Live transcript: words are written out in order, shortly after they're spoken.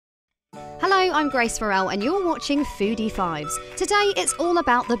Hello, I'm Grace Farrell and you're watching Foodie Fives. Today it's all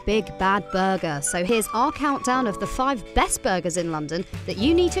about the Big Bad Burger, so here's our countdown of the 5 best burgers in London that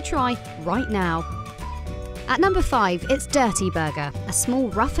you need to try right now. At number 5, it's Dirty Burger, a small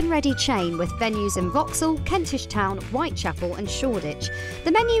rough and ready chain with venues in Vauxhall, Kentish Town, Whitechapel and Shoreditch.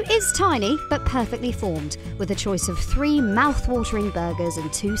 The menu is tiny but perfectly formed, with a choice of 3 mouth-watering burgers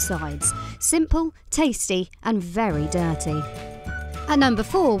and 2 sides. Simple, tasty and very dirty. At number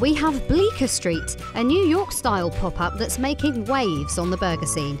 4, we have Bleecker Street, a New York-style pop-up that's making waves on the burger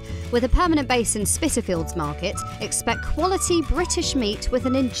scene. With a permanent base in Spitalfields Market, expect quality British meat with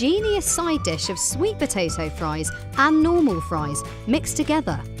an ingenious side dish of sweet potato fries and normal fries, mixed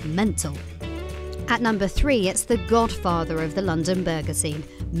together. Mental. At number 3, it's the godfather of the London burger scene,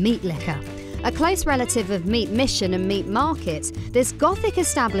 Meat Liquor. A close relative of Meat Mission and Meat Market, this Gothic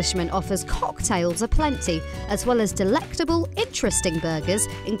establishment offers cocktails aplenty, as well as delectable, interesting burgers,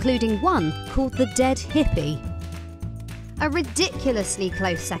 including one called the Dead Hippie. A ridiculously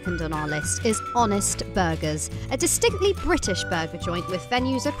close second on our list is Honest Burgers, a distinctly British burger joint with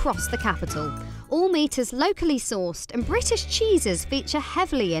venues across the capital. All meat is locally sourced and British cheeses feature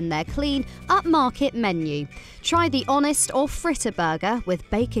heavily in their clean, upmarket menu. Try the Honest or Fritter burger with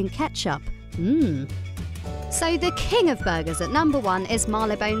bacon ketchup. So the king of burgers at number 1 is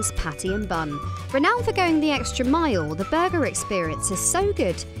Marylebone's Patty and Bun. Renowned for going the extra mile, the burger experience is so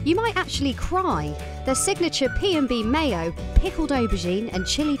good you might actually cry. Their signature P&B mayo, pickled aubergine and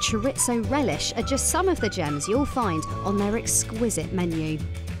chili chorizo relish are just some of the gems you'll find on their exquisite menu.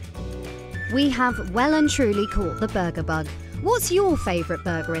 We have well and truly caught the burger bug. What's your favourite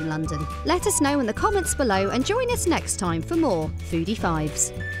burger in London? Let us know in the comments below and join us next time for more Foodie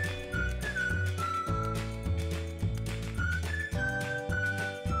Fives.